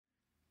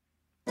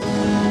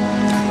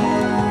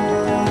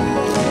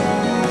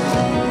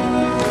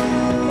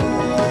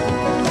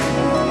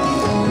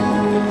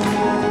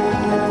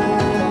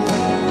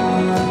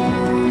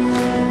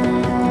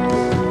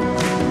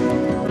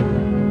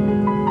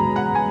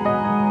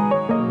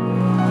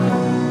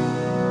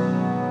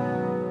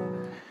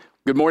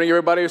Good morning,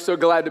 everybody. I'm so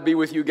glad to be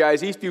with you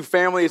guys. Eastview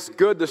family, it's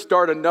good to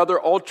start another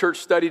all-church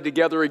study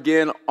together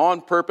again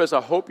on purpose.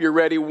 I hope you're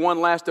ready. One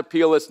last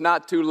appeal. It's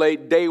not too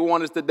late. Day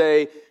one is the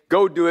day.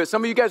 Go do it.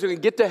 Some of you guys are going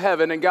to get to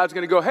heaven, and God's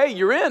going to go, hey,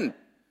 you're in.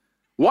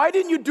 Why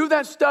didn't you do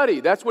that study?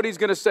 That's what he's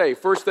going to say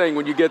first thing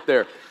when you get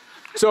there.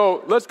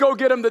 So let's go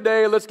get him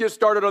today. Let's get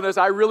started on this.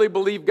 I really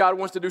believe God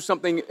wants to do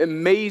something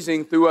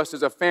amazing through us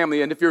as a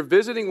family. And if you're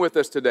visiting with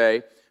us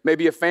today,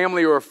 maybe a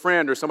family or a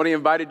friend or somebody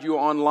invited you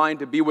online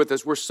to be with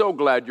us, we're so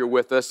glad you're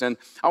with us. And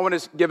I want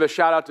to give a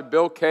shout out to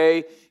Bill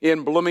Kay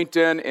in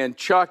Bloomington and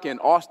Chuck in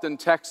Austin,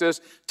 Texas.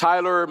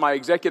 Tyler, my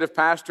executive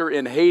pastor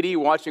in Haiti,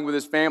 watching with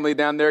his family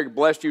down there.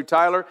 Bless you,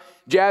 Tyler.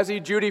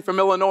 Jazzy Judy from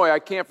Illinois, I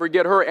can't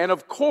forget her. And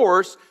of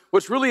course,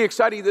 what's really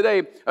exciting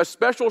today, a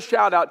special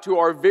shout out to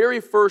our very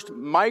first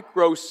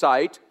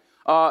microsite,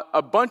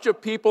 a bunch of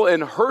people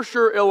in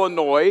Herscher,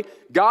 Illinois.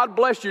 God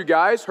bless you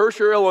guys,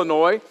 Herscher,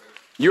 Illinois.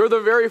 You're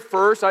the very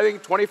first, I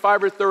think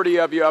 25 or 30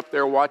 of you up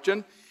there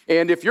watching.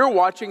 And if you're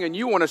watching and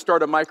you want to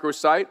start a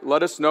microsite,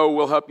 let us know.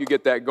 We'll help you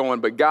get that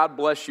going. But God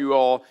bless you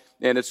all,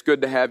 and it's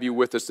good to have you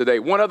with us today.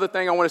 One other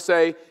thing I want to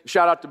say,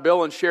 shout out to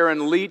Bill and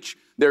Sharon Leach.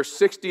 Their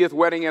 60th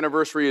wedding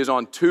anniversary is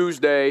on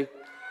Tuesday.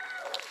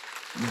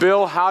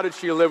 Bill, how did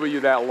she live with you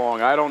that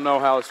long? I don't know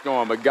how it's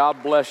going, but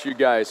God bless you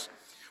guys.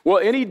 Well,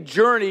 any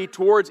journey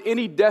towards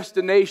any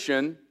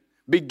destination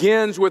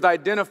begins with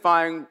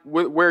identifying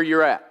where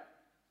you're at.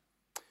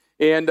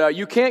 And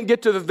you can't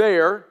get to the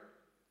there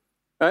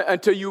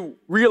until you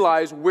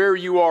realize where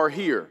you are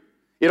here.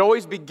 It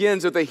always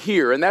begins at the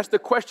here. And that's the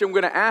question I'm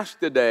going to ask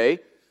today.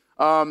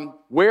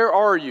 Where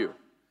are you?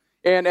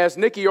 And as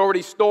Nikki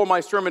already stole my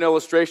sermon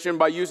illustration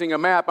by using a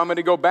map, I'm going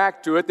to go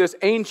back to it, this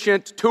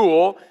ancient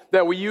tool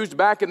that we used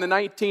back in the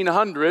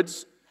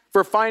 1900s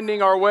for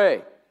finding our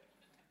way.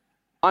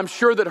 I'm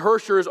sure that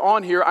Herscher is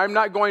on here. I'm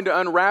not going to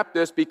unwrap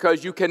this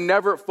because you can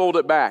never fold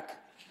it back.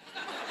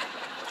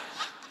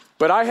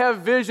 But I have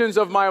visions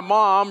of my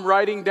mom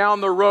riding down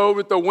the road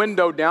with the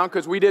window down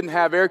because we didn't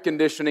have air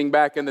conditioning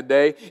back in the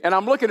day. And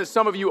I'm looking at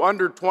some of you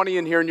under 20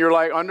 in here and you're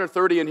like, under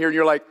 30 in here and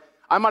you're like,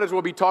 I might as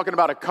well be talking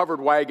about a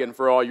covered wagon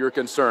for all you're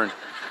concerned.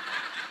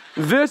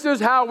 This is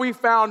how we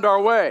found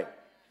our way.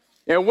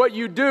 And what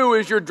you do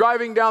is you're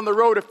driving down the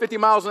road at 50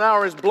 miles an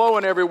hour, it's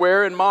blowing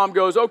everywhere, and mom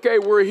goes, okay,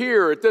 we're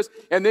here at this.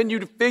 And then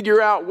you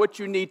figure out what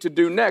you need to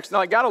do next.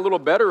 Now, it got a little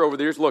better over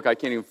the years. Look, I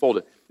can't even fold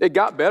it. It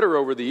got better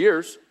over the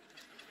years.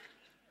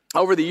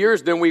 Over the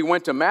years, then we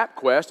went to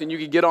MapQuest, and you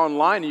could get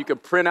online and you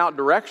could print out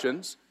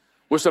directions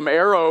with some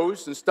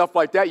arrows and stuff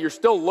like that. You're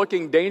still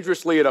looking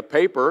dangerously at a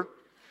paper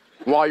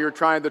while you're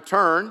trying to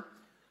turn.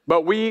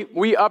 But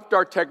we upped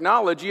our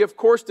technology. Of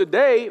course,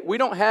 today, we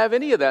don't have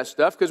any of that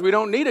stuff because we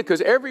don't need it, because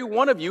every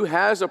one of you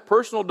has a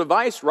personal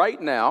device right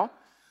now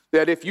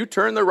that if you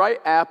turn the right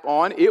app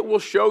on, it will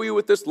show you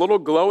with this little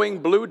glowing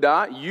blue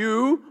dot,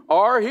 you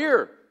are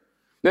here.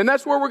 And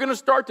that's where we're going to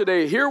start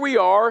today. Here we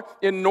are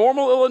in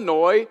Normal,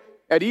 Illinois,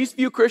 at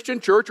Eastview Christian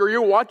Church, or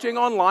you're watching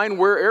online,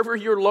 wherever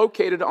you're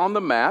located on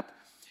the map.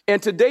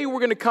 And today we're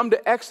going to come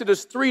to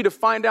Exodus 3 to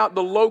find out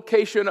the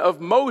location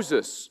of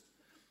Moses.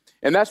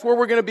 And that's where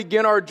we're going to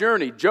begin our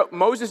journey.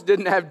 Moses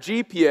didn't have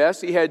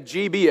GPS, he had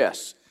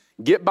GBS,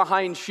 get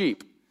behind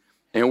sheep.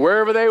 And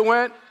wherever they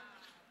went,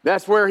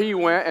 that's where he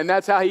went, and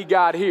that's how he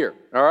got here,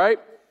 all right?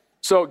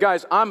 So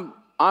guys, I'm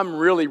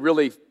really,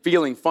 really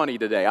feeling funny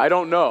today. I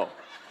don't know.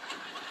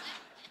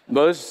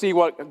 But let's see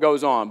what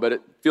goes on, but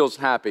it feels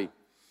happy.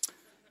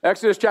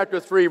 Exodus chapter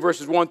 3,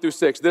 verses 1 through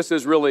 6. This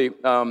is really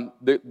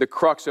the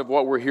crux of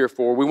what we're here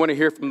for. We want to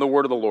hear from the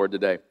word of the Lord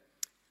today.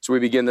 So we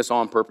begin this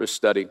on-purpose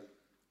study.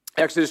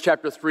 Exodus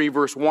chapter 3,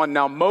 verse 1.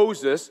 Now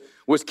Moses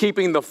was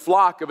keeping the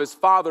flock of his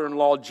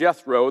father-in-law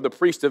Jethro, the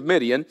priest of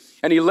Midian,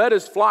 and he led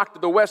his flock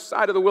to the west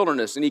side of the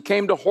wilderness, and he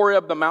came to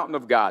Horeb, the mountain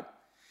of God.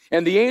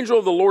 And the angel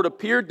of the Lord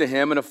appeared to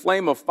him in a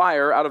flame of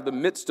fire out of the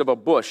midst of a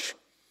bush.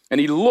 And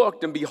he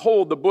looked, and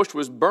behold, the bush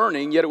was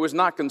burning, yet it was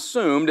not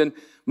consumed. And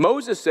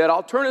Moses said,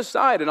 I'll turn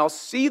aside, and I'll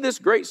see this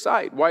great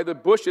sight, why the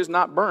bush is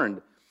not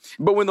burned.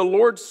 But when the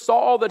Lord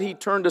saw that he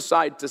turned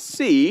aside to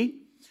see,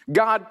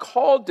 God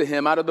called to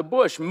him out of the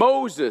bush,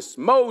 Moses,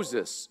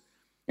 Moses.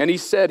 And he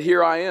said,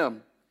 here I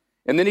am.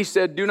 And then he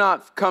said, do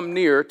not come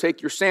near,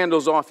 take your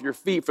sandals off your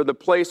feet, for the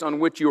place on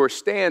which you are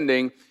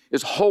standing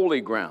is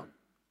holy ground.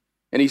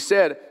 And he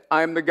said,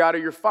 I am the God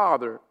of your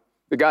father,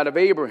 the God of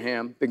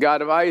Abraham, the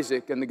God of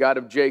Isaac, and the God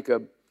of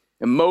Jacob.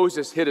 And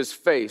Moses hid his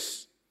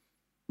face,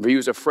 for he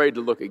was afraid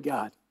to look at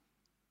God.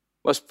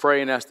 Let's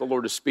pray and ask the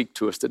Lord to speak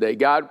to us today.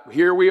 God,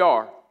 here we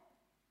are.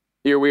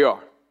 Here we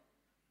are.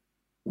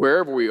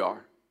 Wherever we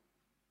are.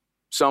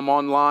 Some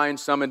online,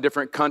 some in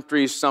different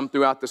countries, some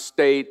throughout the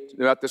state,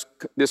 throughout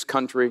this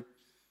country.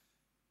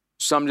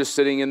 Some just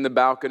sitting in the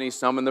balcony,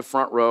 some in the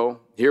front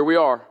row. Here we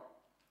are.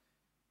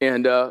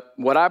 And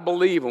what I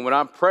believe and what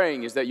I'm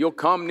praying is that you'll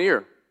come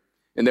near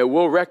and that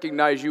we'll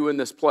recognize you in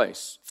this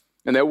place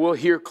and that we'll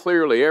hear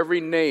clearly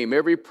every name,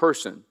 every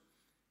person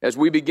as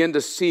we begin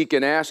to seek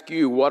and ask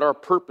you what our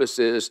purpose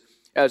is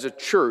as a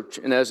church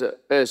and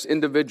as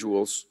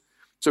individuals.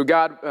 So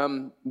God,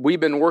 we've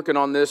been working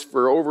on this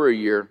for over a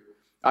year.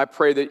 I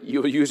pray that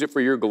you'll use it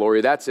for your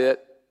glory. That's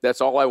it.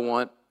 That's all I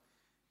want.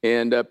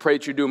 And pray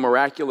that you do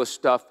miraculous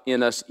stuff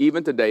in us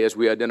even today as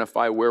we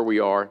identify where we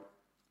are.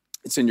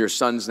 It's in your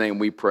Son's name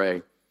we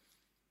pray.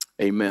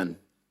 Amen.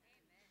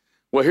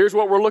 Well, here's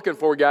what we're looking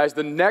for, guys.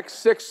 The next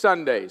 6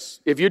 Sundays,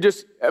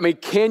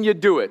 can you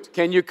do it?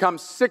 Can you come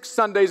 6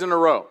 Sundays in a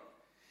row?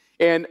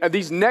 And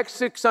these next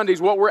 6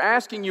 Sundays, what we're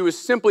asking you is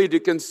simply to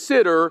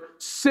consider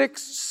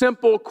 6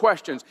 simple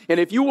questions. And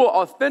if you will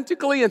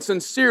authentically and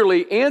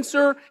sincerely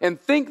answer and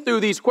think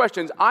through these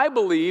questions, I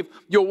believe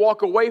you'll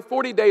walk away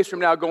 40 days from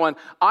now going,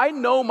 I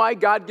know my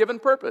God-given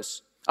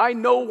purpose. I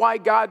know why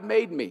God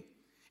made me.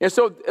 And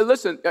so,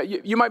 listen,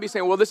 you might be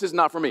saying, well, this is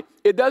not for me.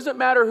 It doesn't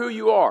matter who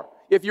you are.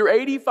 If you're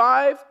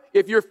 85,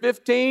 if you're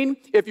 15,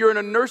 if you're in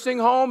a nursing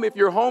home, if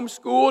you're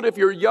homeschooled, if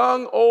you're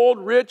young, old,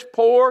 rich,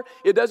 poor,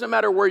 it doesn't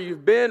matter where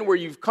you've been, where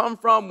you've come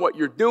from, what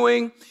you're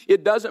doing.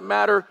 It doesn't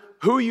matter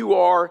who you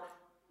are,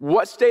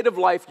 what state of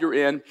life you're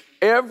in.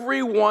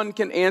 Everyone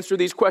can answer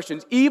these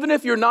questions, even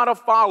if you're not a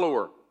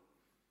follower.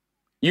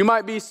 You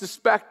might be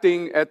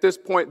suspecting at this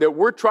point that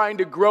we're trying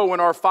to grow in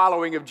our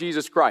following of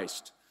Jesus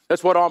Christ.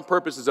 That's what On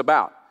Purpose is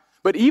about.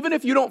 But even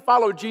if you don't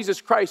follow Jesus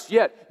Christ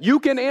yet, you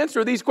can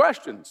answer these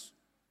questions.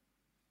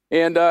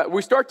 And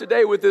we start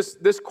today with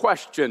this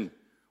question,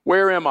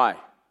 where am I?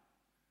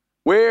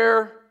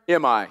 Where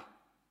am I?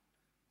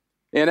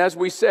 And as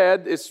we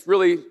said, it's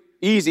really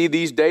easy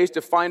these days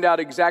to find out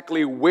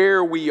exactly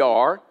where we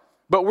are,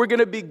 but we're going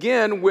to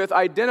begin with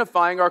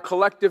identifying our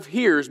collective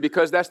here's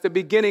because that's the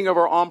beginning of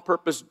our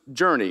on-purpose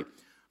journey.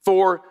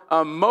 For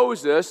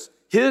Moses,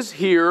 his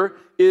here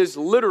is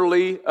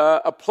literally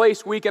a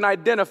place we can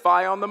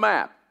identify on the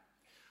map.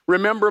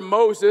 Remember,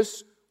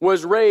 Moses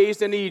was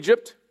raised in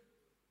Egypt.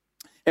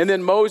 And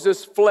then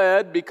Moses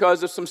fled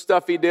because of some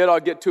stuff he did, I'll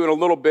get to in a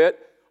little bit,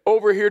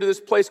 over here to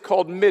this place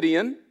called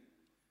Midian.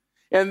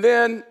 And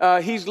then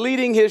he's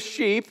leading his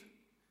sheep,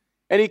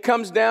 and he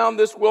comes down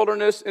this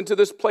wilderness into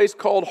this place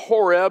called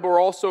Horeb, or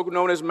also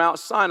known as Mount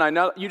Sinai.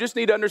 Now, you just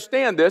need to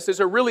understand this.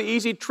 It's a really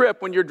easy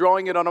trip when you're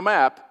drawing it on a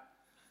map.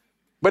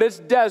 But it's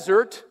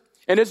desert,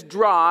 and it's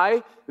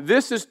dry.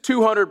 This is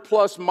 200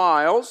 plus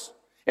miles,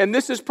 and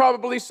this is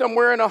probably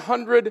somewhere in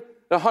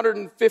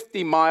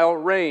 150-mile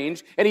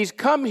range, and he's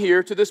come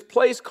here to this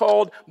place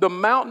called the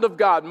Mountain of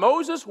God.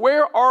 Moses,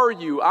 where are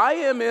you? I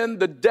am in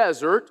the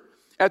desert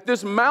at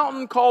this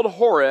mountain called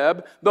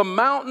Horeb, the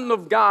mountain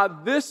of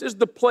God. This is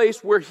the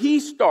place where he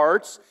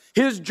starts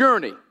his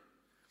journey.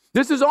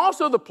 This is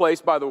also the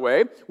place, by the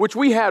way, which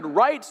we had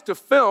rights to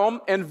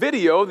film and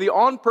video the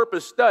On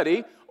Purpose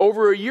study.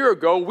 Over a year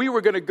ago, we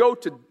were going to go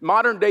to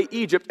modern-day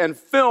Egypt and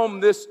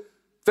film this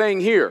thing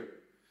here.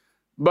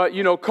 But,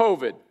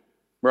 COVID,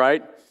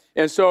 right?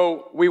 And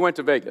so we went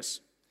to Vegas.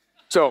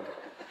 So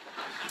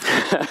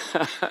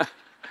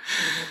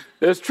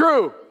it's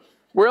true.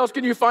 Where else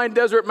can you find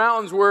desert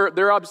mountains where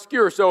they're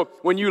obscure? So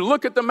when you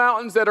look at the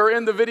mountains that are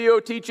in the video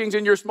teachings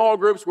in your small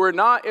groups, we're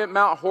not at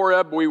Mount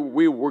Horeb. We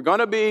were going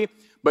to be,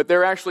 but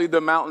they're actually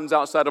the mountains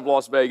outside of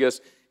Las Vegas.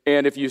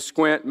 And if you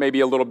squint maybe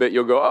a little bit,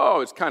 you'll go,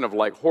 oh, it's kind of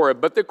like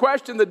Horeb. But the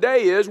question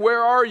today is,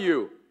 where are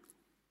you?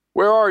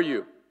 Where are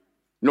you?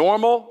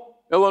 Normal,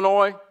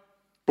 Illinois,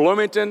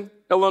 Bloomington,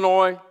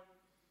 Illinois.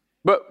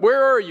 But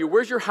where are you?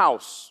 Where's your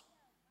house?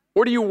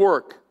 Where do you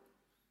work?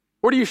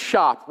 Where do you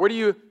shop? Where do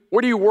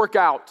you work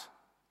out?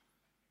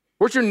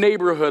 What's your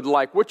neighborhood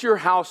like? What's your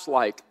house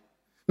like?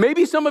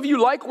 Maybe some of you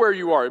like where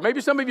you are. Maybe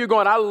some of you are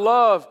going, I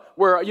love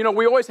where,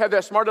 we always have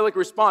that smart aleck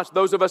response,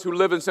 those of us who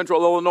live in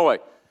central Illinois.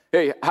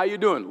 Hey, how you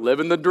doing?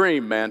 Living the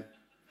dream, man.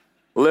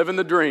 Living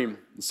the dream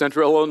in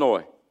central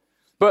Illinois.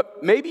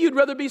 But maybe you'd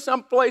rather be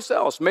someplace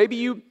else. Maybe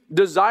you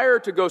desire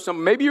to go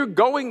maybe you're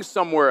going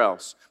somewhere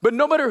else. But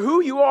no matter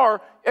who you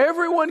are,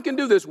 everyone can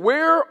do this.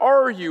 Where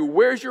are you?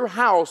 Where's your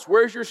house?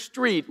 Where's your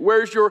street?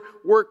 Where's your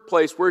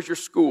workplace? Where's your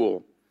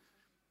school?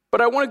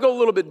 But I want to go a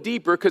little bit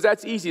deeper because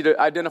that's easy to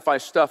identify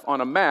stuff on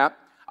a map.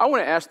 I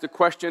want to ask the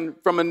question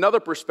from another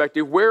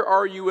perspective. Where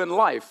are you in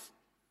life?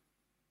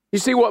 You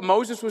see what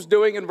Moses was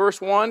doing in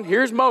verse 1?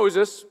 Here's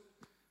Moses.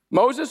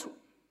 Moses,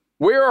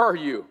 where are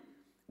you?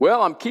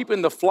 Well, I'm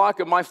keeping the flock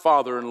of my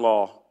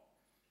father-in-law.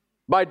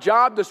 By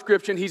job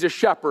description, he's a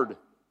shepherd.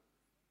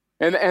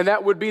 And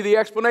that would be the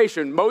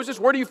explanation. Moses,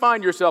 where do you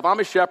find yourself? I'm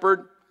a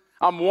shepherd.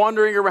 I'm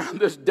wandering around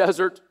this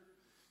desert.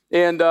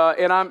 And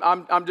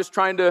I'm just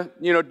trying to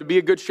be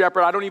a good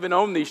shepherd. I don't even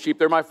own these sheep.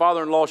 They're my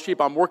father-in-law's sheep.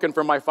 I'm working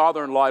for my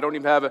father-in-law. I don't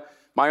even have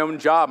my own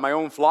job, my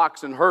own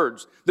flocks and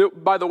herds.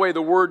 By the way,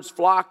 the words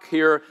flock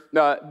here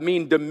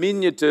mean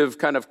diminutive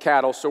kind of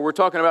cattle. So we're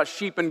talking about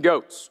sheep and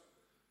goats.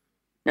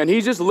 And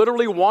he's just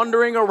literally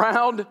wandering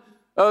around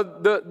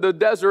the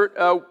desert,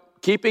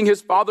 keeping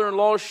his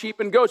father-in-law's sheep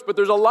and goats. But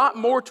there's a lot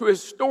more to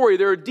his story.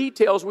 There are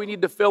details we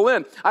need to fill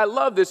in. I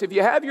love this. If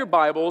you have your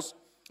Bibles,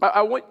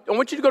 I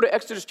want you to go to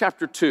Exodus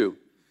chapter 2.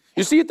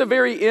 You see at the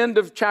very end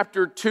of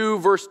chapter 2,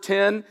 verse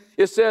 10,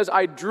 it says,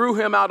 I drew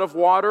him out of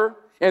water.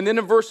 And then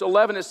in verse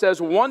 11, it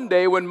says, one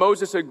day when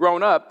Moses had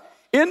grown up,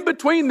 in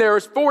between there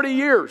is 40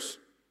 years.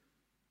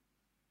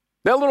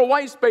 That little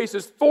white space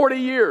is 40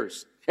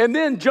 years. And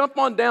then jump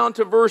on down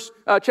to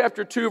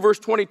chapter 2, verse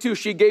 22.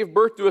 She gave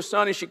birth to a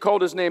son, and she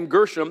called his name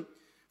Gershom,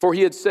 for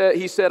he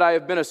said, I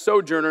have been a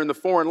sojourner in the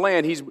foreign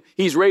land.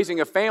 He's raising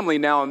a family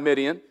now in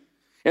Midian.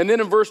 And then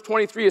in verse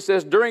 23, it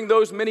says, during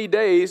those many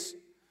days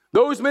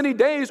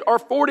are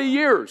 40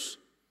 years.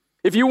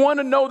 If you want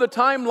to know the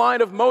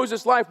timeline of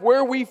Moses' life,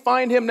 where we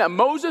find him now.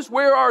 Moses,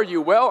 where are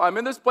you? Well, I'm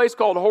in this place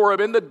called Horeb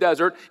in the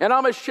desert, and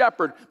I'm a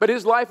shepherd, but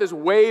his life is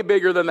way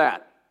bigger than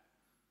that.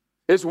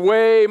 It's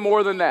way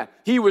more than that.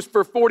 He was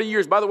for 40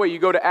 years. By the way, you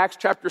go to Acts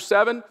chapter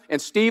 7,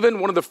 and Stephen,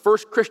 one of the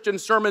first Christian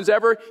sermons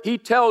ever, he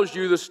tells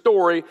you the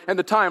story and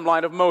the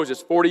timeline of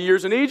Moses. 40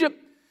 years in Egypt,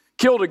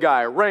 killed a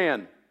guy,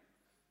 ran.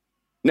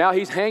 Now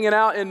he's hanging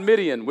out in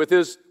Midian with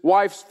his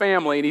wife's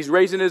family, and he's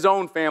raising his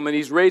own family,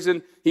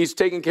 and he's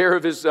taking care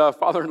of his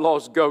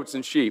father-in-law's goats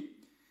and sheep.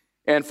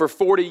 And for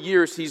 40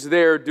 years, he's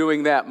there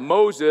doing that.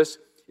 Moses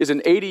is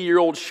an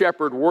 80-year-old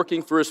shepherd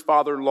working for his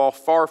father-in-law,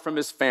 far from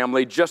his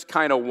family, just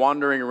kind of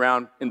wandering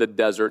around in the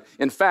desert.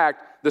 In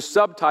fact, the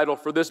subtitle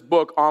for this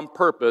book, On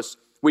Purpose,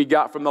 we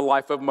got from the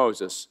life of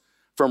Moses.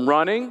 From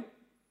running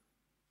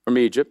from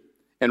Egypt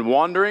and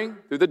wandering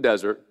through the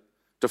desert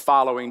to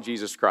following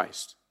Jesus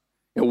Christ.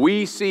 And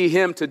we see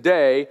him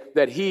today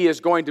that he is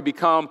going to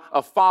become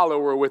a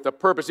follower with a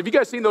purpose. Have you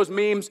guys seen those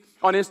memes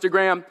on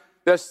Instagram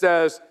that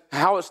says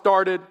how it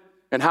started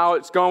and how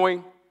it's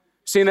going?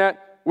 Seen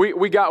that?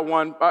 We got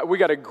one. We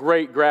got a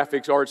great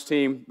graphics arts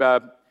team.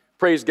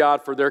 Praise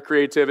God for their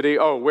creativity.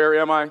 Oh, where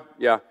am I?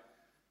 Yeah.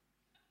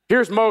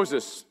 Here's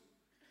Moses.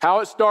 How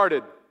it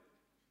started.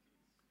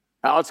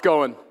 How it's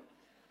going.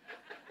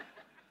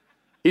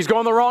 He's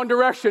going the wrong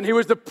direction. He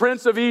was the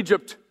prince of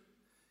Egypt.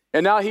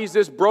 And now he's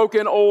this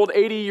broken, old,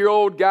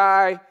 80-year-old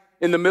guy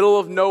in the middle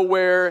of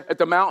nowhere at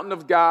the mountain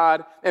of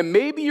God. And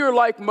maybe you're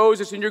like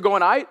Moses and you're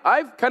going, I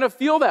kind of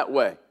feel that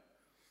way.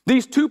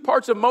 These two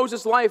parts of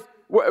Moses' life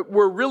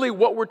were really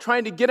what we're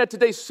trying to get at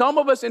today. Some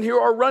of us in here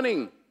are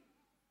running.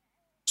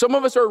 Some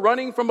of us are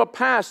running from a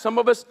past. Some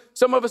of us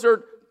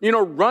are,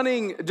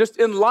 running just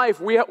in life.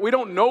 We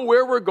don't know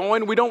where we're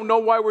going. We don't know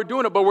why we're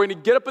doing it, but we're going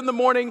to get up in the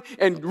morning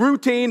and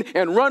routine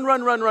and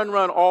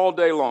run all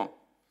day long.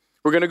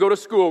 We're going to go to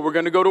school. We're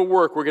going to go to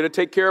work. We're going to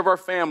take care of our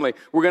family.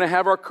 We're going to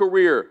have our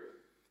career.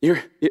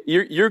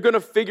 You're going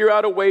to figure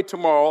out a way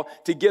tomorrow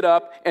to get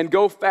up and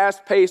go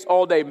fast-paced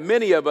all day.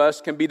 Many of us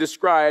can be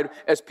described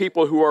as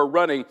people who are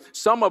running.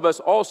 Some of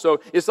us also,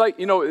 it's like,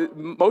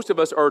 most of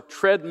us are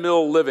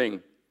treadmill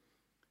living.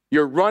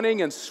 You're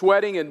running and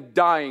sweating and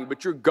dying,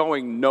 but you're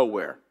going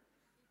nowhere.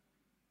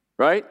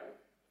 Right?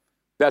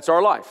 That's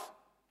our life.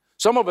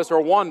 Some of us are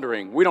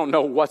wandering. We don't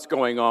know what's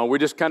going on. We're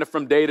just kind of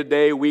from day to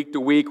day, week to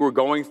week. We're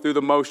going through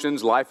the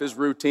motions. Life is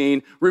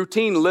routine.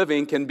 Routine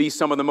living can be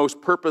some of the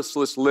most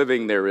purposeless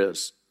living there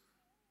is.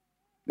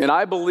 And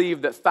I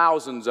believe that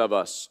thousands of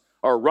us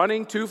are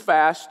running too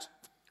fast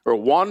or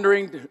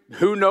wandering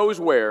who knows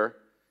where,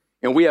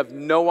 and we have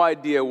no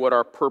idea what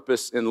our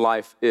purpose in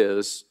life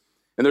is.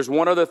 And there's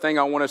one other thing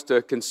I want us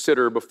to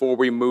consider before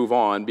we move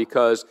on,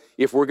 because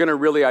if we're going to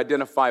really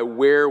identify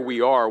where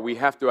we are, we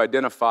have to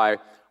identify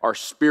our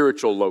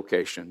spiritual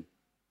location.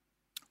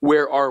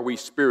 Where are we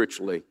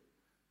spiritually?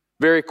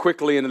 Very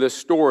quickly into this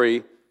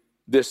story,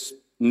 this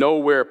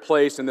nowhere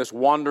place and this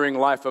wandering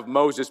life of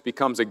Moses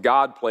becomes a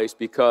God place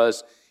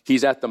because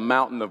he's at the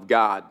mountain of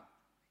God.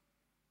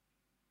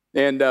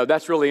 And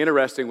that's really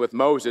interesting with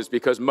Moses,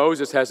 because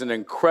Moses has an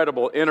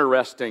incredible,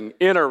 interesting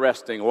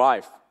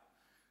life.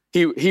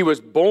 He was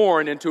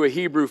born into a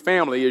Hebrew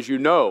family, as you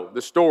know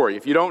the story.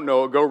 If you don't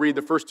know it, go read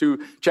the first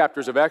 2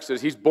 chapters of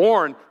Exodus. He's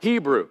born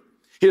Hebrew.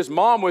 His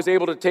mom was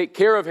able to take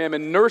care of him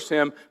and nurse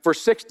him for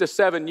 6 to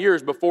 7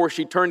 years before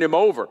she turned him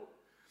over.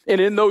 And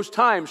in those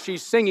times,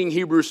 she's singing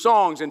Hebrew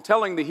songs and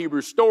telling the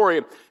Hebrew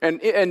story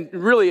and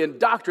really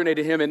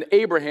indoctrinated him in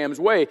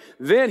Abraham's way.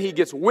 Then he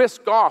gets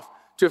whisked off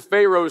to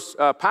Pharaoh's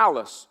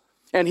palace.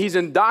 And he's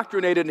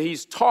indoctrinated and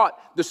he's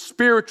taught the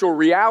spiritual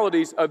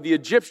realities of the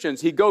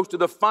Egyptians. He goes to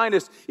the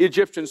finest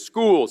Egyptian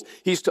schools.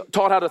 He's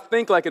taught how to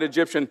think like an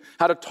Egyptian,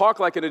 how to talk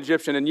like an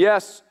Egyptian, and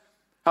yes,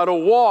 how to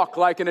walk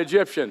like an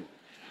Egyptian.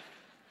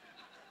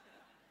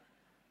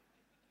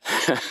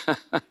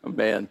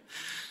 Man,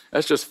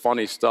 that's just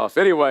funny stuff.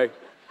 Anyway,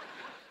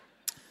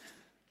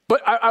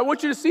 but I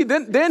want you to see,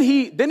 then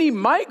he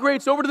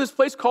migrates over to this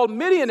place called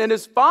Midian, and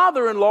his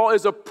father-in-law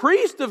is a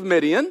priest of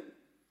Midian.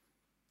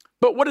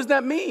 But what does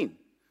that mean?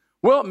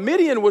 Well,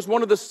 Midian was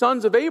one of the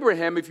sons of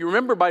Abraham, if you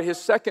remember, by his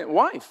second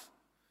wife.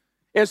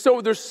 And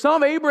so there's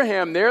some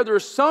Abraham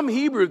there's some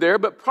Hebrew there,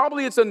 but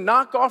probably it's a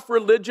knockoff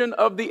religion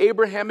of the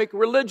Abrahamic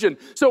religion.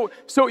 So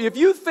if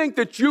you think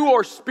that you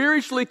are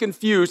spiritually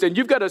confused and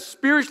you've got a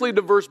spiritually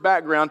diverse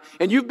background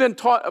and you've been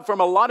taught from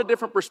a lot of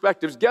different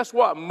perspectives, guess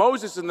what?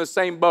 Moses is in the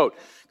same boat.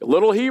 A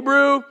little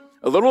Hebrew,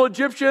 a little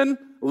Egyptian,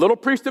 a little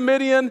priest of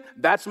Midian,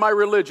 that's my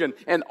religion.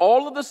 And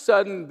all of a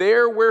sudden,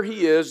 there where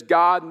he is,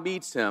 God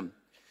meets him.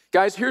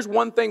 Guys, here's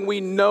one thing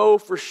we know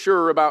for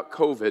sure about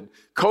COVID.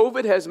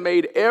 COVID has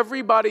made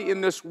everybody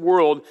in this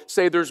world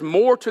say there's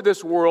more to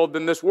this world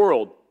than this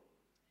world.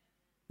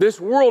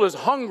 This world is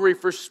hungry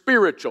for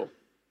spiritual.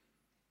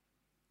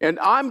 And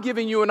I'm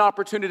giving you an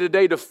opportunity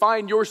today to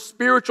find your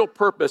spiritual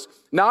purpose,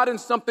 not in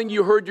something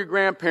you heard your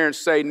grandparents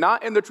say,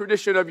 not in the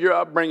tradition of your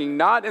upbringing,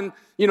 not in,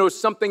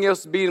 something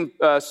else being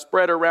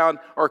spread around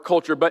our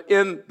culture, but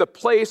in the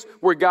place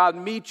where God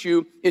meets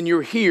you in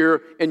your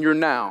here and your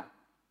now.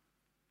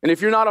 And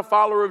if you're not a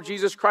follower of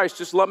Jesus Christ,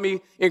 just let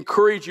me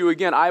encourage you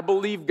again. I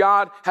believe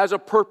God has a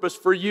purpose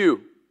for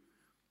you.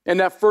 And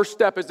that first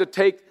step is to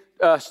take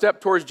a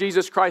step towards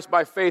Jesus Christ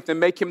by faith and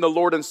make him the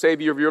Lord and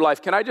Savior of your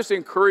life. Can I just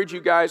encourage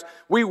you guys?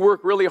 We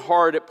work really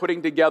hard at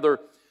putting together,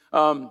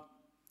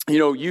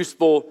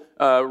 useful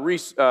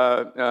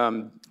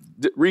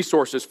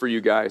resources for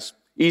you guys.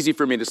 Easy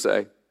for me to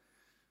say.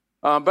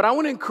 But I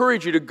want to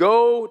encourage you to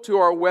go to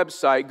our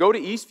website, go to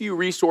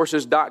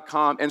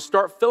eastviewresources.com and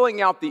start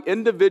filling out the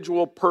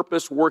individual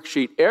purpose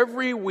worksheet.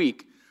 Every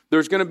week,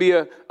 there's going to be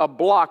a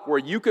block where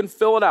you can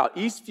fill it out,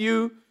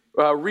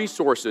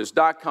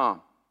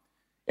 eastviewresources.com.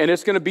 And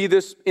it's going to be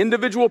this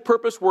individual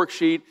purpose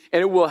worksheet,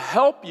 and it will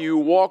help you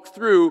walk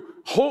through.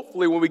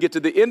 Hopefully, when we get to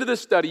the end of the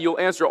study, you'll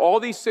answer all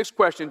these 6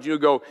 questions. You'll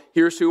go,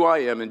 here's who I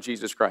am in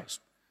Jesus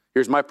Christ.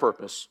 Here's my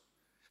purpose.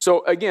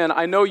 So again,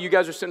 I know you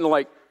guys are sitting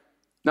like,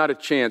 not a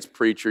chance,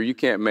 preacher. You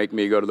can't make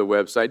me go to the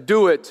website.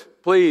 Do it.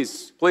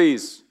 Please,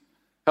 please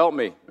help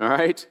me, all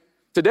right?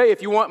 Today,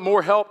 if you want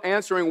more help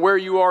answering where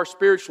you are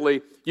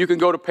spiritually, you can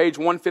go to page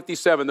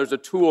 157. There's a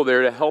tool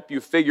there to help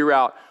you figure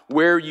out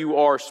where you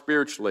are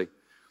spiritually.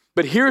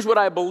 But here's what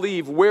I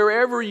believe.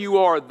 Wherever you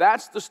are,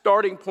 that's the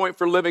starting point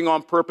for living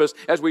on purpose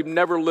as we've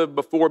never lived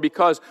before,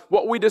 because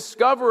what we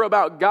discover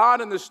about God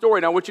in this story,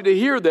 and I want you to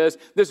hear this,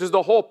 this is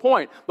the whole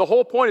point. The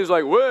whole point is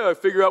like, well, I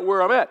figure out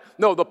where I'm at.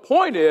 No, the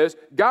point is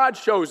God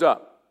shows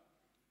up.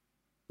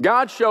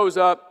 God shows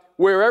up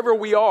wherever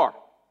we are.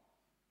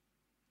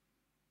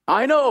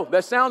 I know,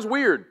 that sounds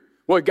weird.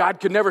 Well, God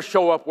could never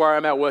show up where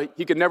I'm at. Well,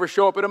 he could never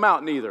show up in a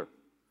mountain either,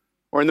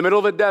 or in the middle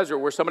of a desert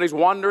where somebody's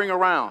wandering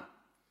around.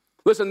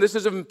 Listen, this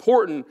is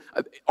important.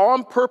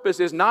 On purpose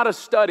is not a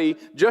study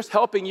just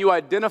helping you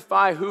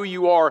identify who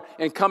you are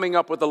and coming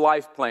up with a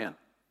life plan.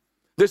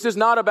 This is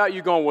not about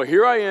you going, well,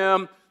 here I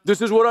am.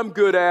 This is what I'm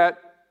good at.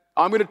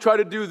 I'm going to try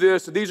to do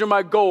this. These are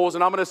my goals,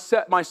 and I'm going to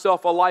set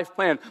myself a life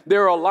plan.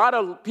 There are a lot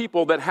of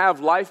people that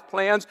have life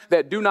plans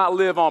that do not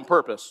live on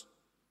purpose.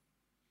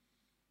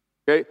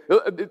 Okay?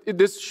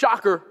 This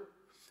shocker.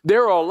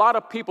 There are a lot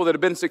of people that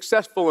have been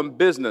successful in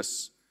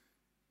business,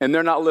 and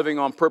they're not living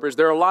on purpose.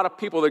 There are a lot of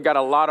people that got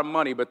a lot of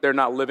money, but they're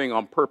not living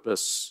on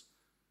purpose.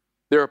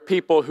 There are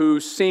people who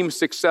seem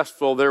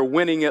successful. They're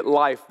winning at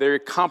life. They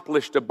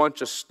accomplished a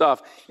bunch of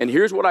stuff. And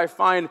here's what I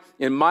find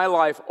in my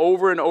life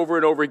over and over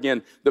and over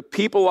again. The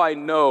people I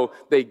know,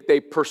 they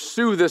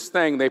pursue this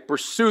thing. They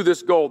pursue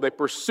this goal. They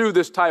pursue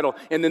this title.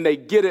 And then they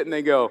get it and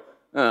they go,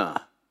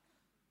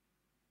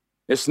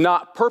 it's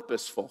not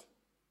purposeful.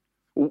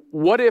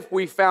 What if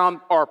we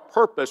found our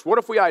purpose? What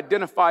if we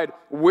identified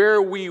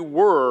where we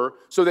were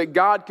so that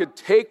God could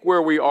take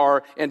where we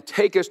are and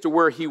take us to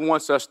where he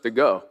wants us to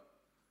go?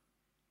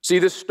 See,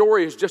 this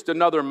story is just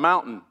another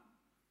mountain.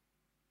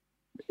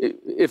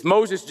 If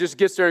Moses just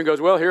gets there and goes,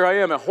 well, here I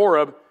am at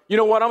Horeb, you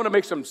know what? I'm going to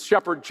make some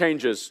shepherd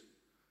changes.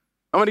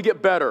 I'm going to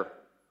get better.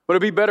 I'm going to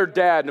be a better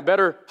dad and a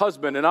better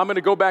husband, and I'm going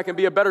to go back and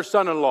be a better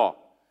son-in-law,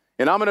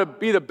 and I'm going to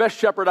be the best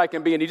shepherd I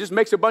can be. And he just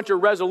makes a bunch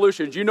of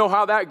resolutions. You know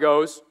how that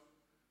goes.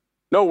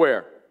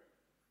 Nowhere.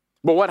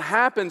 But what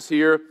happens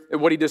here, and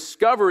what he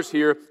discovers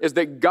here, is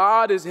that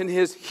God is in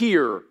his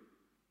here.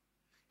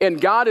 And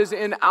God is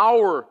in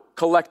our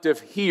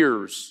collective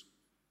hears.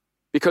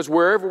 Because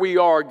wherever we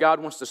are, God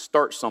wants to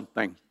start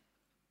something.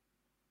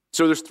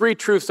 So there's 3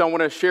 truths I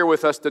want to share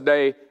with us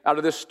today out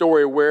of this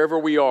story, wherever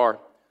we are.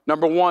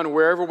 Number 1,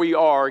 wherever we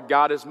are,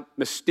 God is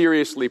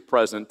mysteriously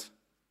present.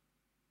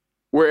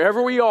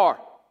 Wherever we are,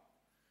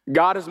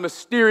 God is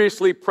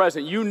mysteriously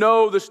present. You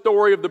know the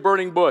story of the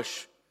burning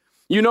bush.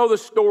 You know the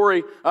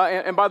story,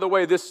 and by the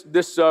way,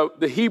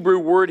 the Hebrew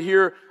word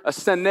here,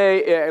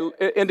 seneh,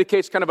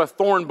 indicates kind of a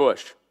thorn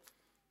bush.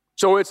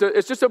 So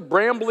it's just a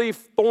brambly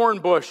thorn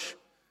bush.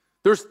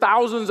 There's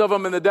thousands of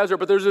them in the desert,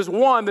 but there's this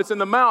one that's in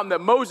the mountain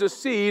that Moses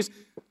sees.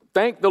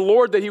 Thank the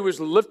Lord that he was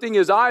lifting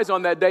his eyes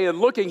on that day and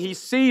looking. He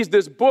sees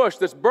this bush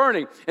that's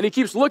burning, and he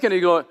keeps looking, and he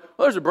goes,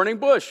 oh, there's a burning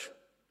bush.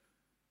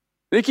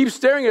 And he keeps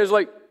staring at it,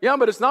 like, yeah,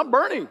 but it's not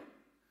burning.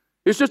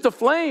 It's just a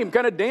flame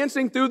kind of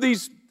dancing through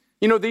these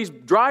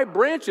dry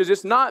branches.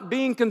 It's not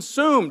being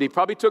consumed. He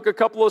probably took a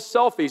couple of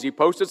selfies. He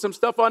posted some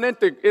stuff on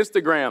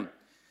Instagram.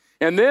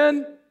 And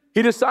then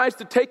he decides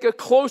to take a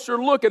closer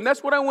look. And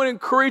that's what I want to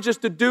encourage us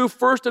to do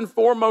first and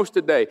foremost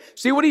today.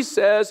 See what he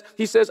says?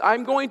 He says,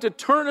 I'm going to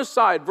turn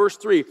aside, verse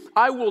 3.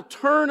 I will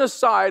turn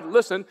aside,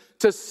 listen,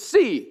 to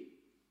see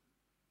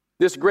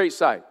this great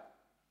sight.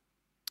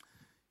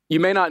 You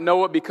may not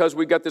know it because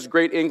we got this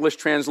great English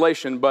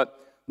translation, but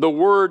the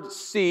word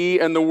see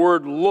and the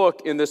word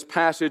look in this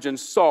passage and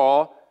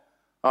saw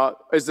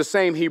is the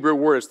same Hebrew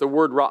word. It's the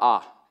word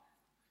ra'ah.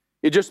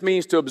 It just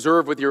means to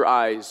observe with your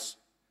eyes.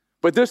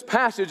 But this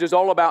passage is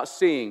all about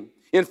seeing.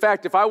 In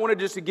fact, if I wanted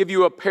just to give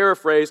you a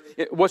paraphrase,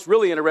 what's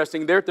really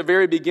interesting, there at the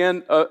very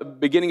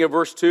beginning of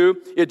verse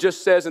 2, it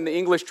just says in the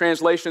English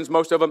translations,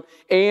 most of them,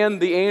 and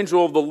the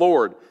angel of the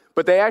Lord.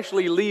 But they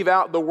actually leave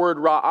out the word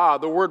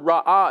ra'ah. The word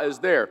ra'ah is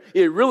there.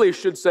 It really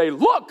should say,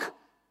 look,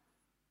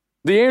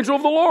 the angel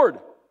of the Lord.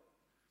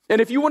 And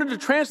if you wanted to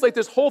translate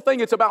this whole thing,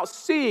 it's about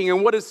seeing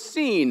and what is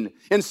seen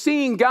and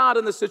seeing God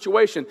in the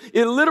situation.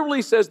 It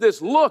literally says this,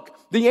 look,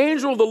 the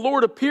angel of the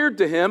Lord appeared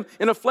to him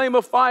in a flame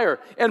of fire,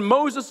 and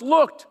Moses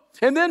looked.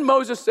 And then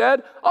Moses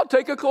said, I'll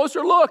take a closer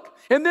look.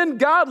 And then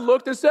God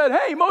looked and said,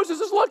 hey, Moses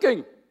is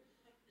looking.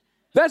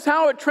 That's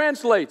how it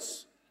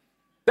translates.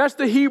 That's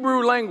the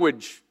Hebrew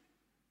language.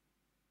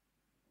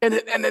 And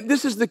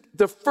this is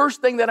the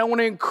first thing that I want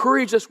to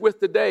encourage us with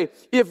today.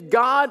 If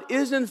God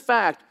is in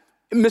fact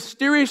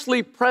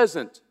mysteriously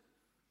present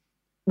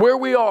where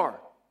we are,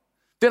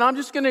 then I'm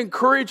just going to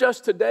encourage us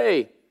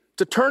today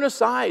to turn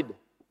aside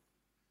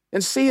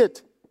and see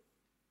it.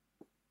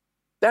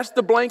 That's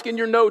the blank in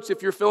your notes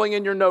if you're filling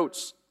in your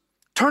notes.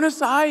 Turn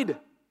aside.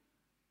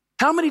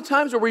 How many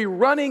times are we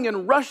running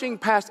and rushing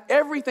past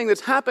everything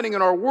that's happening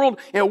in our world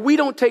and we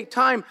don't take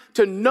time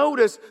to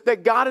notice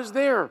that God is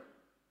there?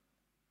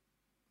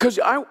 Because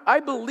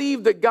I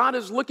believe that God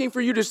is looking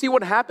for you to see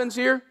what happens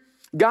here.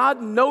 God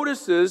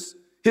notices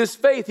his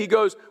faith. He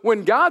goes,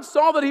 when God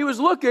saw that he was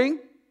looking,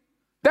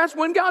 that's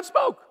when God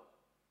spoke.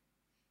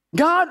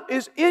 God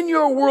is in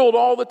your world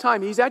all the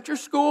time. He's at your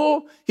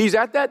school. He's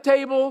at that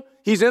table.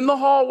 He's in the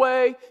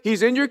hallway.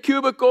 He's in your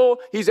cubicle.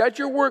 He's at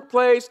your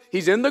workplace.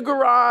 He's in the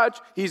garage.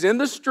 He's in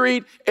the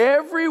street.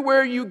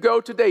 Everywhere you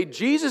go today.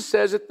 Jesus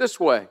says it this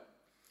way.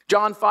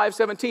 John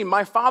 5:17,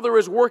 my Father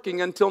is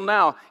working until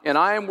now, and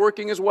I am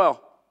working as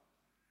well.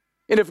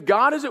 And if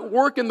God is at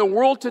work in the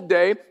world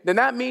today, then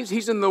that means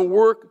he's at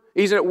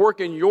work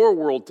in your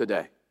world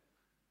today.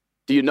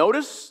 Do you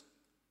notice?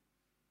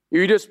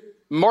 You're just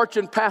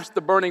marching past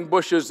the burning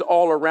bushes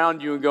all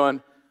around you and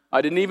going,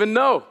 I didn't even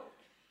know.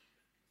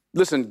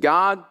 Listen,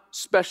 God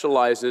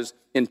specializes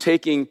in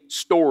taking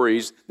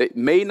stories that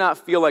may not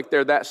feel like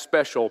they're that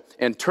special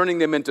and turning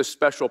them into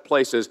special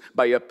places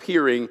by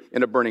appearing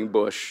in a burning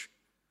bush.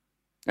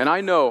 And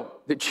I know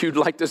that you'd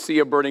like to see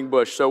a burning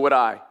bush, so would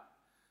I.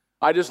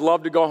 I just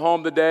love to go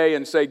home today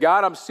and say,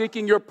 God, I'm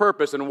seeking your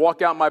purpose, and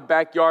walk out in my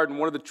backyard and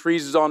one of the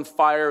trees is on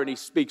fire and he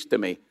speaks to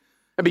me.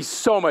 It'd be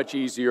so much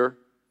easier.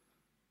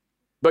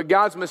 But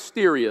God's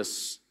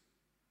mysterious.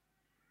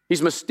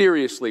 He's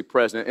mysteriously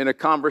present in a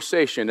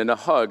conversation, in a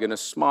hug, in a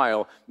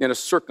smile, in a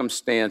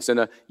circumstance, in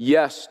a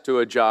yes to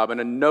a job, and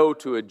a no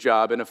to a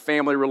job, in a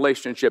family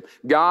relationship.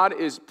 God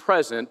is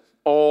present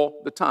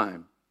all the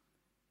time.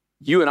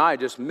 You and I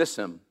just miss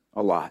him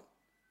a lot.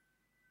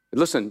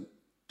 Listen,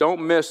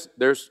 don't miss,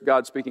 there's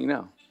God speaking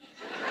now.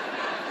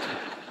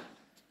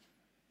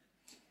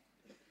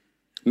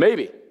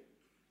 Maybe.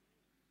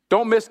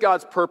 Don't miss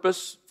God's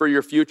purpose for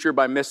your future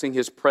by missing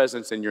his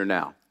presence in your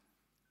now.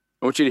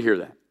 I want you to hear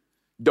that.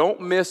 Don't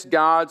miss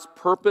God's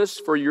purpose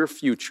for your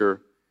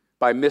future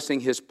by missing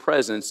his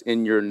presence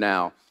in your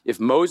now. If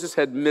Moses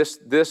had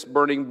missed this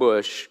burning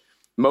bush,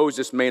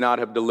 Moses may not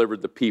have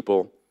delivered the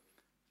people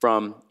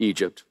from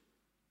Egypt.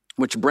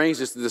 Which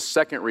brings us to the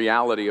second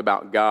reality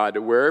about God.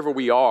 Wherever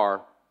we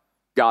are,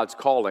 God's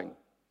calling.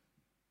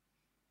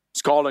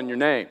 He's calling your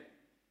name.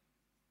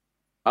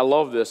 I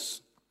love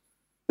this.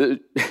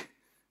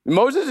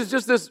 Moses is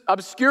just this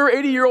obscure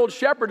 80-year-old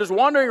shepherd just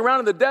wandering around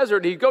in the desert,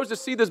 and he goes to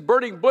see this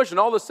burning bush, and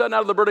all of a sudden out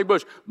of the burning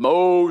bush,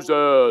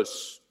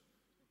 Moses.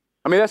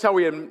 I mean, that's how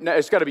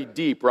it's got to be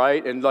deep,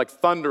 right? And like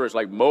thunder is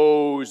like,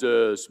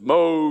 Moses,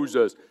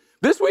 Moses.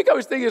 This week I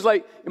was thinking, it's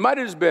like, it might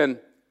have just been,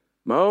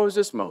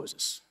 Moses,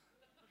 Moses.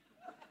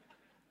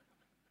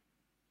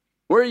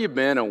 Where have you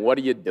been and what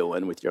are you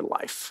doing with your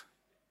life?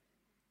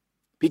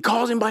 He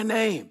calls him by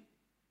name.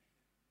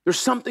 There's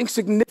something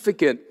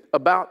significant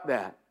about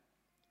that.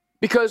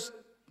 Because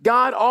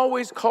God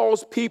always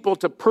calls people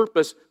to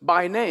purpose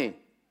by name.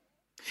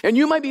 And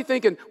you might be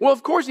thinking, well,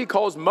 of course he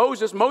calls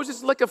Moses. Moses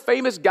is like a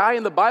famous guy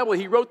in the Bible.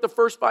 He wrote the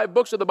first 5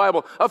 books of the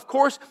Bible. Of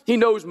course he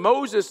knows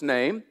Moses'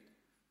 name.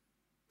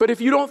 But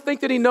if you don't think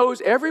that he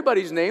knows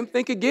everybody's name,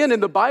 think again. In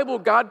the Bible,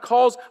 God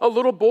calls a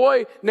little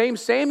boy named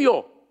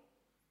Samuel.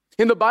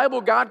 In the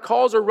Bible, God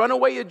calls a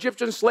runaway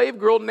Egyptian slave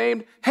girl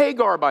named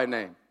Hagar by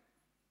name.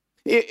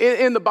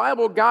 In the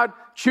Bible, God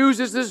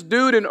chooses this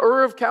dude in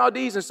Ur of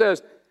Chaldees and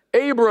says,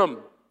 Abram,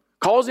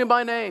 calls him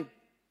by name.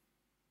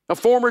 A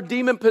former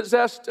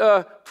demon-possessed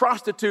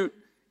prostitute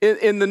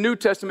in the New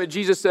Testament,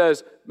 Jesus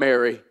says,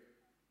 Mary.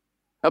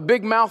 A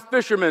big-mouth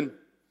fisherman,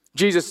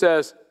 Jesus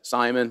says,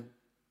 Simon.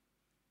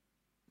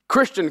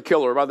 Christian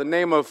killer by the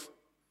name of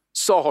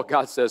Saul,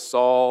 God says,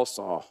 Saul,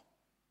 Saul,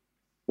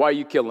 why are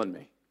you killing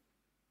me?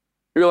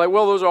 You're like,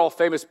 well, those are all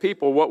famous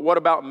people. What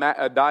about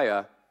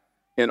Mattadiah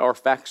in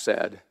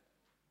Arphaxad?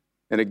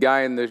 And a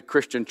guy in the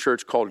Christian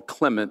church called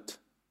Clement.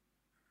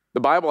 The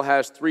Bible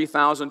has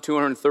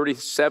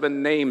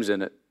 3,237 names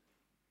in it.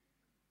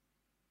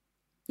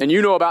 And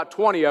you know about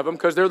 20 of them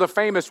because they're the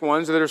famous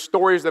ones. They're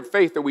stories of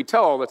faith that we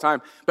tell all the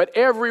time. But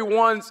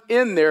everyone's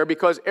in there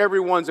because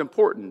everyone's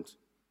important.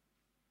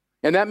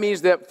 And that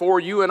means that for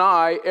you and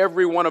I,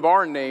 every one of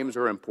our names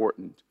are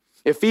important.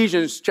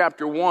 Ephesians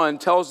chapter 1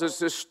 tells us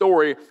this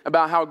story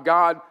about how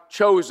God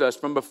chose us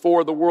from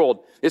before the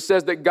world. It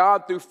says that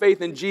God, through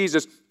faith in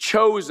Jesus,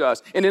 chose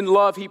us. And in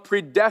love, He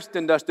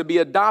predestined us to be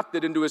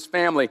adopted into His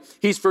family.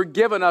 He's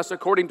forgiven us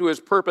according to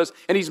His purpose.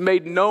 And He's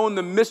made known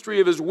the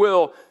mystery of His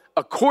will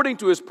according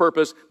to His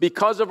purpose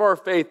because of our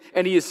faith.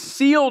 And He has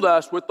sealed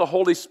us with the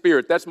Holy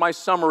Spirit. That's my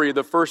summary of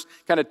the first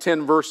kind of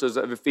 10 verses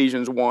of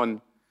Ephesians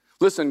 1.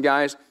 Listen,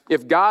 guys,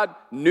 if God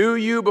knew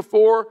you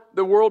before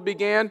the world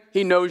began,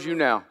 He knows you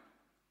now.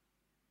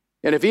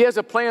 And if He has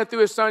a plan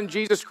through His Son,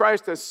 Jesus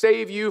Christ, to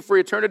save you for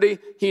eternity,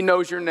 He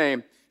knows your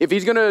name. If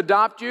He's going to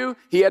adopt you,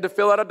 He had to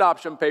fill out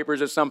adoption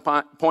papers at some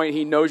point.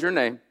 He knows your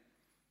name.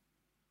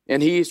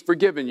 And He's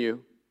forgiven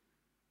you.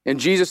 And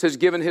Jesus has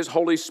given His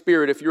Holy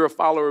Spirit. If you're a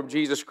follower of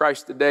Jesus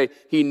Christ today,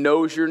 He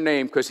knows your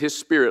name because His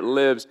Spirit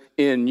lives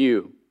in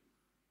you.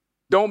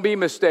 Don't be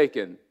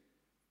mistaken.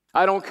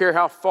 I don't care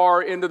how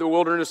far into the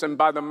wilderness and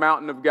by the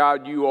mountain of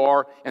God you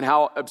are, and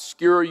how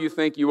obscure you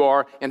think you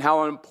are, and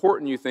how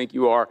unimportant you think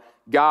you are.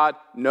 God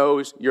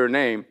knows your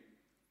name,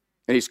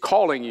 and He's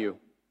calling you.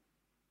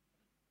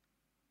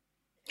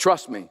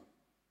 Trust me.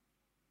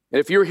 And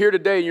if you're here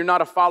today and you're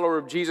not a follower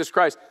of Jesus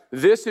Christ,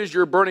 this is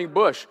your burning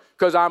bush,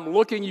 because I'm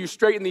looking you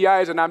straight in the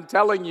eyes and I'm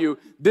telling you,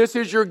 this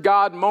is your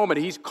God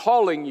moment. He's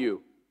calling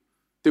you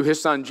through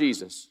His Son,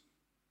 Jesus.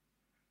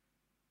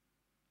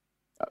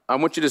 I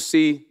want you to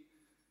see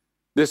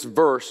this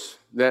verse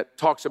that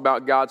talks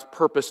about God's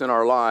purpose in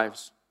our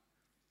lives.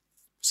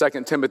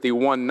 2 Timothy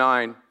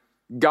 1:9.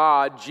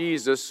 God,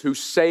 Jesus, who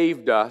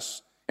saved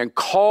us and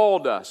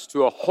called us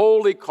to a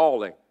holy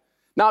calling,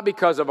 not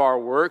because of our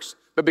works,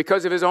 but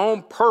because of His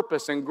own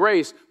purpose and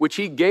grace, which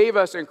He gave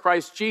us in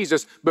Christ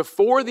Jesus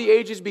before the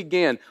ages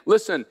began.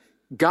 Listen,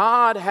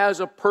 God has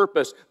a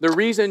purpose. The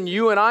reason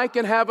you and I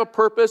can have a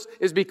purpose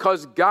is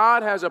because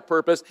God has a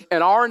purpose,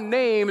 and our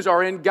names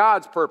are in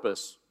God's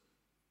purpose.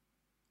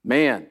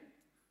 Man,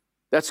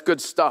 that's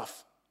good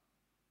stuff.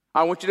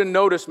 I want you to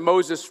notice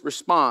Moses'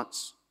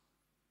 response.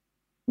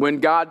 When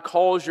God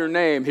calls your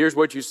name, here's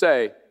what you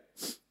say.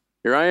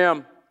 Here I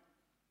am.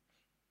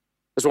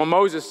 That's what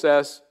Moses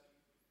says.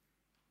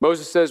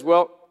 Moses says,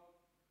 well,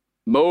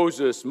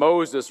 Moses,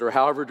 or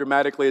however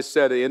dramatically it's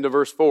said at the end of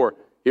verse 4.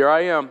 Here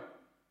I am.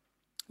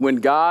 When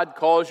God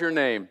calls your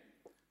name,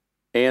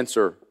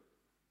 answer.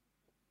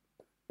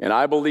 And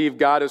I believe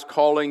God is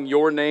calling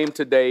your name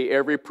today.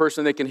 Every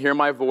person that can hear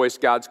my voice,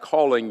 God's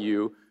calling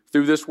you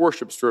through this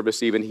worship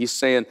service even. He's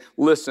saying,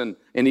 listen,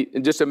 and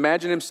just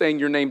imagine Him saying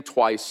your name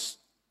twice.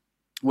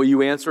 Will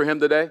you answer Him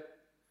today?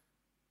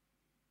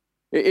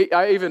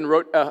 I even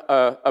wrote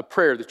a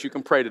prayer that you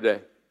can pray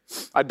today.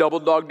 I double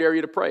dog dare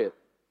you to pray it.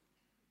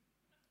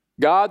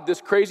 God, this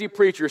crazy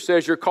preacher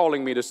says you're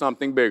calling me to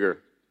something bigger,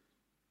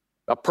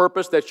 a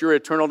purpose that's your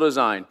eternal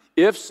design.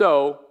 If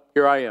so,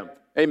 here I am.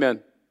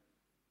 Amen.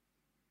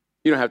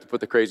 You don't have to put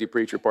the crazy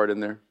preacher part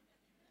in there,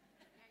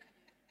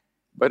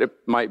 but it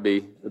might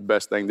be the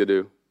best thing to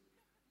do.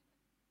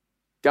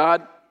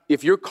 God,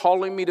 if you're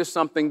calling me to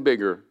something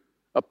bigger,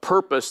 a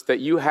purpose that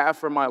you have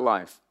for my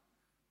life,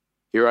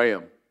 here I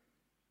am.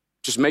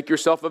 Just make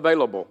yourself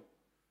available.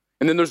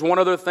 And then there's one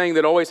other thing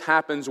that always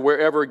happens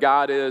wherever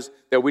God is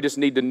that we just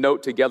need to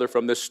note together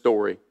from this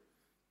story.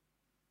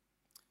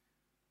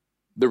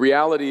 The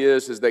reality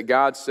is that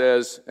God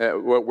says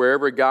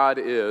wherever God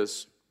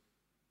is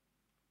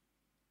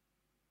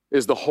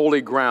the holy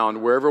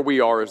ground. Wherever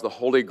we are is the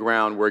holy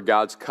ground where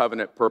God's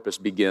covenant purpose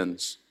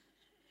begins.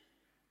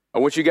 I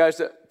want you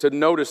guys to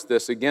notice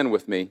this again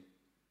with me,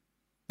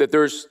 that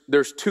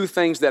there's two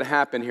things that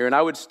happen here. And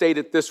I would state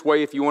it this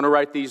way, if you want to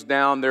write these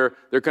down, they're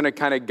going to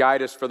kind of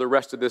guide us for the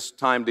rest of this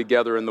time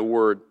together in the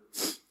Word.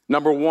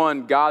 Number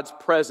one, God's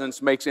presence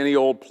makes any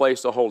old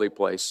place a holy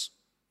place.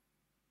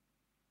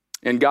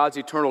 And God's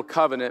eternal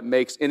covenant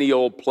makes any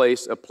old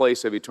place a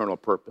place of eternal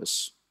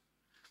purpose.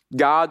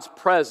 God's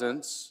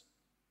presence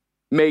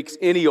makes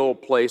any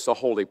old place a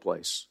holy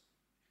place.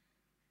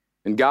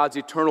 And God's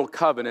eternal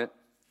covenant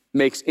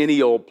makes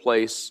any old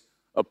place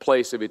a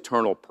place of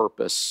eternal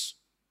purpose.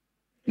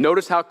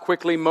 Notice how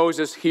quickly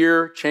Moses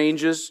here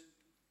changes.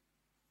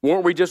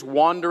 Weren't we just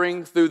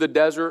wandering through the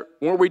desert?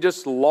 Weren't we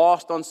just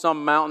lost on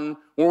some mountain?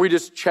 Weren't we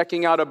just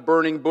checking out a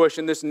burning bush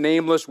in this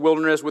nameless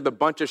wilderness with a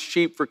bunch of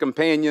sheep for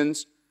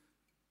companions?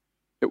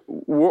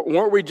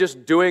 Weren't we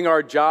just doing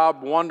our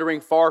job,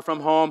 wandering far from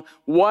home?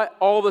 What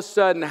all of a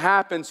sudden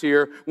happens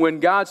here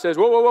when God says,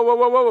 whoa, whoa, whoa,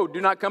 whoa, whoa, whoa, do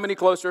not come any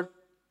closer.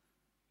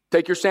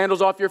 Take your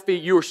sandals off your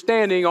feet. You are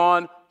standing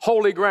on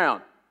holy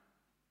ground.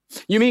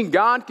 You mean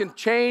God can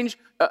change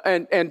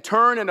and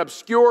turn an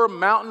obscure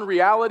mountain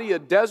reality, a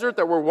desert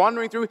that we're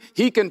wandering through,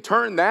 He can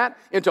turn that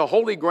into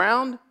holy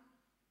ground?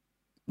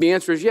 The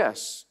answer is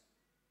yes.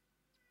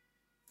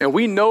 And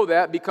we know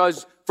that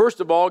because, first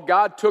of all,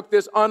 God took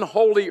this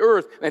unholy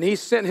earth and He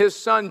sent His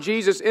Son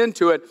Jesus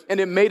into it, and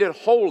it made it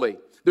holy.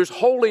 There's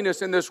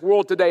holiness in this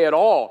world today at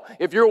all.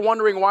 If you're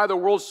wondering why the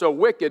world's so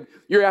wicked,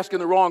 you're asking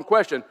the wrong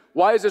question.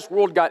 Why has this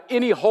world got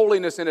any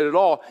holiness in it at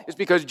all? It's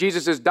because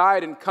Jesus has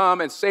died and come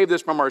and saved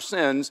us from our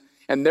sins,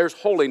 and there's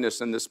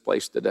holiness in this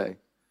place today.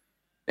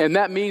 And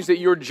that means that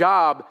your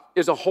job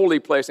is a holy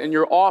place, and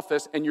your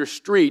office and your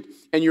street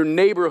and your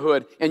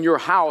neighborhood and your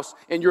house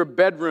and your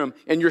bedroom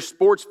and your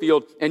sports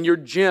field and your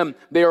gym,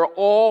 they are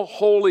all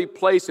holy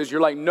places.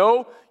 You're like,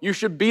 no, you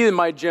should be in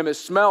my gym. It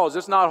smells.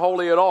 It's not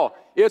holy at all.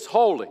 It's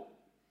holy.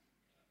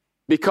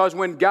 Because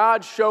when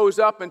God shows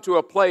up into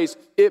a place,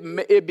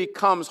 it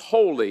becomes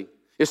holy,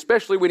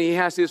 especially when he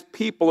has his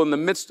people in the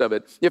midst of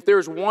it. If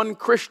there's one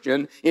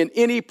Christian in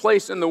any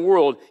place in the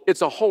world,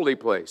 it's a holy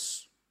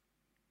place.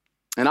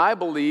 And I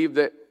believe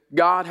that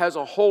God has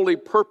a holy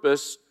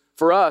purpose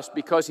for us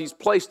because he's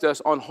placed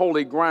us on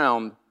holy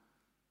ground.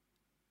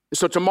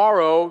 So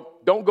tomorrow,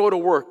 don't go to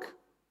work.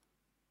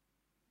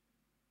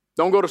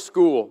 Don't go to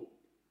school.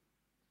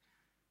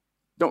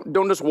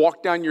 Don't just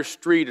walk down your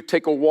street or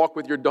take a walk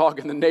with your dog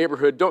in the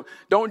neighborhood.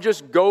 Don't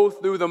just go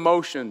through the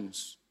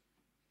motions.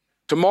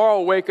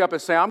 Tomorrow, wake up and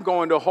say, I'm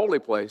going to a holy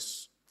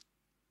place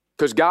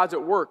because God's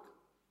at work.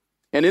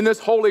 And in this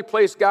holy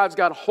place, God's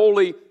got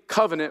holy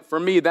covenant for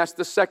me. That's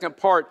the second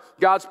part.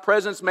 God's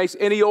presence makes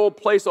any old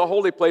place a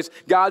holy place.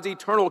 God's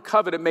eternal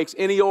covenant makes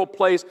any old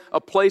place a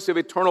place of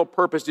eternal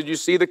purpose. Did you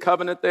see the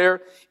covenant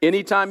there?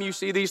 Anytime you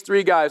see these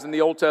three guys in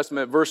the Old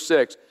Testament, verse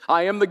 6,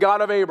 I am the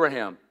God of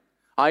Abraham.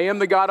 I am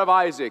the God of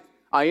Isaac.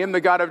 I am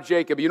the God of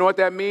Jacob. You know what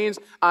that means?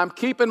 I'm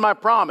keeping my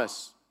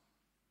promise.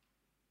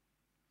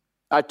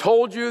 I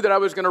told you that I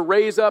was going to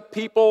raise up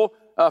people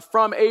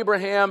from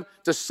Abraham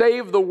to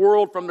save the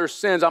world from their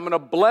sins. I'm going to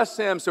bless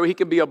him so he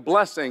can be a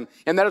blessing.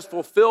 And that is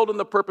fulfilled in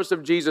the purpose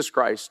of Jesus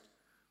Christ.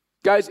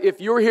 Guys,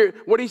 if you're here,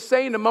 what he's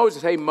saying to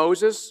Moses, hey,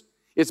 Moses,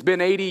 it's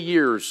been 80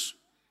 years.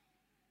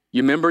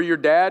 You remember your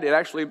dad?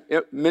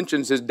 It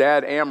mentions his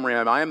dad,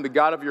 Amram. I am the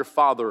God of your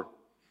father.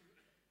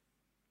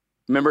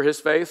 Remember his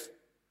faith?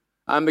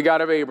 I'm the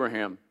God of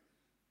Abraham,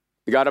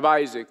 the God of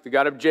Isaac, the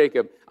God of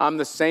Jacob. I'm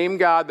the same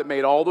God that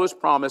made all those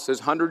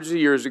promises hundreds of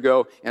years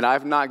ago, and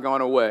I've not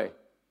gone away.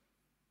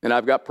 And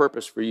I've got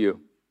purpose for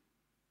you.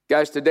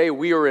 Guys, today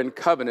we are in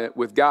covenant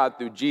with God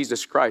through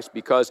Jesus Christ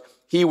because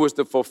he was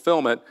the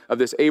fulfillment of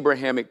this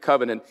Abrahamic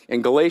covenant.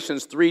 And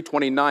Galatians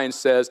 3:29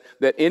 says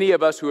that any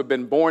of us who have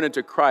been born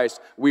into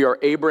Christ, we are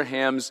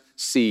Abraham's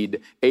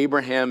seed,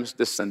 Abraham's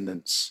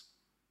descendants.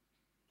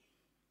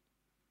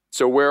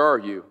 So where are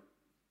you?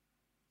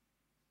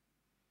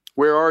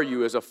 Where are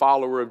you as a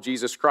follower of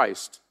Jesus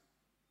Christ?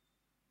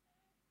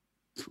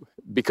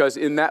 Because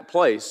in that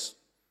place,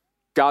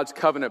 God's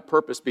covenant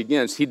purpose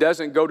begins. He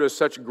doesn't go to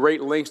such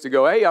great lengths to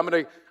go, hey, I'm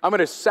going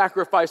to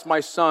sacrifice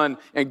my son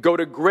and go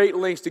to great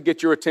lengths to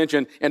get your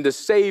attention and to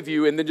save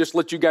you and then just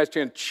let you guys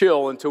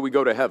chill until we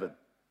go to heaven.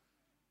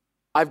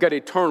 I've got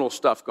eternal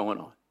stuff going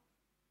on.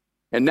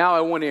 And now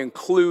I want to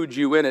include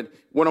you in it.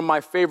 One of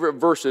my favorite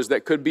verses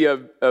that could be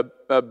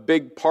a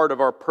big part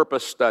of our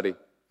purpose study.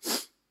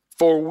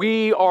 For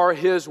we are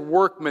his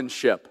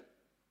workmanship,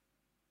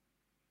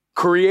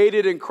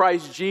 created in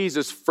Christ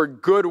Jesus for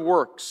good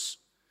works,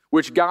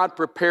 which God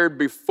prepared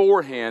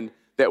beforehand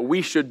that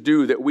we should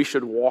do, that we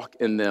should walk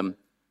in them.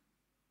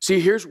 See,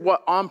 here's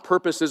what on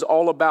purpose is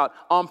all about.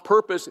 On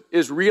purpose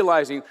is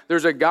realizing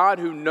there's a God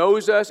who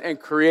knows us and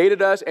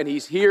created us, and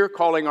he's here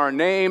calling our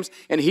names,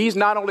 and he's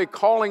not only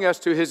calling us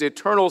to his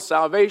eternal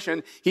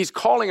salvation, he's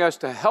calling us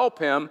to help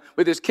him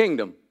with his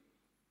kingdom.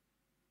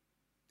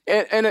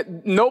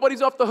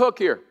 Nobody's off the hook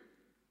here.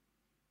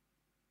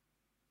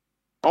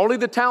 Only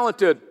the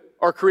talented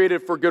are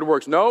created for good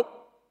works. Nope.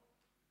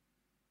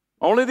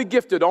 Only the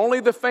gifted, only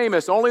the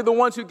famous, only the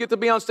ones who get to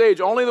be on stage,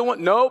 only the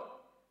one. Nope.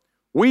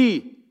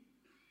 We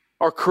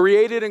are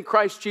created in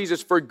Christ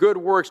Jesus for good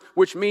works,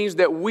 which means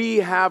that we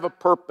have a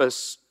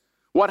purpose.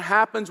 What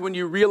happens when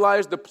you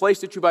realize the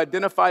place that you've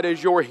identified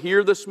as your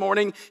here this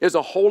morning is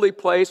a holy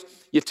place?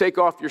 You take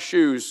off your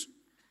shoes.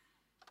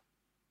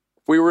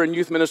 If we were in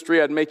youth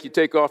ministry, I'd make you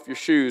take off your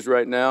shoes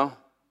right now.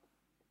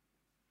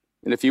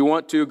 And if you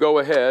want to, go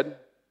ahead,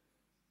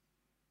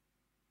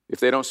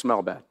 if they don't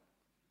smell bad.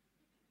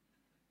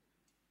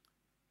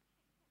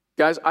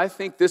 Guys, I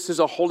think this is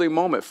a holy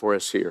moment for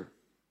us here.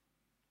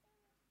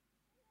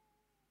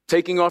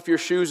 Taking off your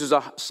shoes is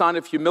a sign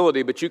of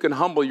humility, but you can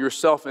humble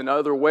yourself in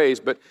other ways.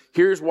 But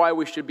here's why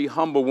we should be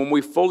humble. When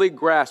we fully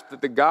grasp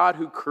that the God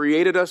who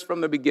created us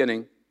from the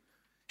beginning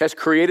has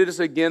created us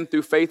again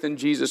through faith in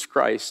Jesus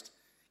Christ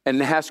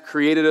and has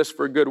created us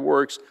for good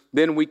works,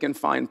 then we can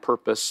find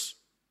purpose.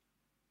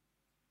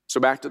 So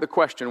back to the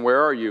question,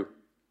 where are you?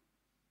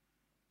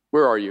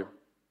 Where are you?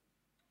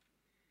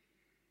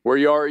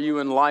 Where are you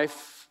in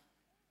life?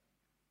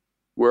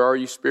 Where are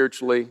you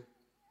spiritually?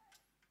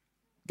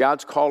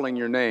 God's calling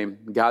your name.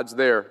 God's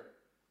there.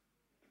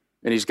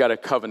 And he's got a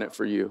covenant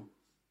for you.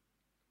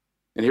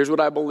 And here's what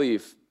I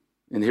believe,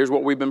 and here's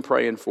what we've been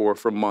praying for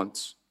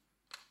months,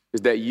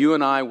 is that you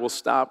and I will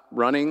stop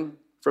running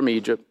from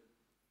Egypt,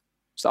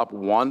 stop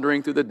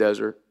wandering through the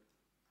desert,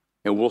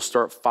 and we'll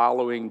start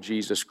following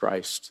Jesus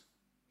Christ.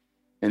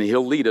 and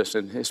He'll lead us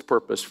in His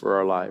purpose for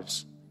our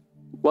lives.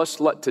 Let's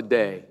let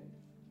today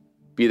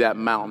be that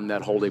mountain,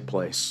 that holy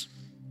place.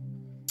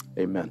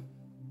 Amen.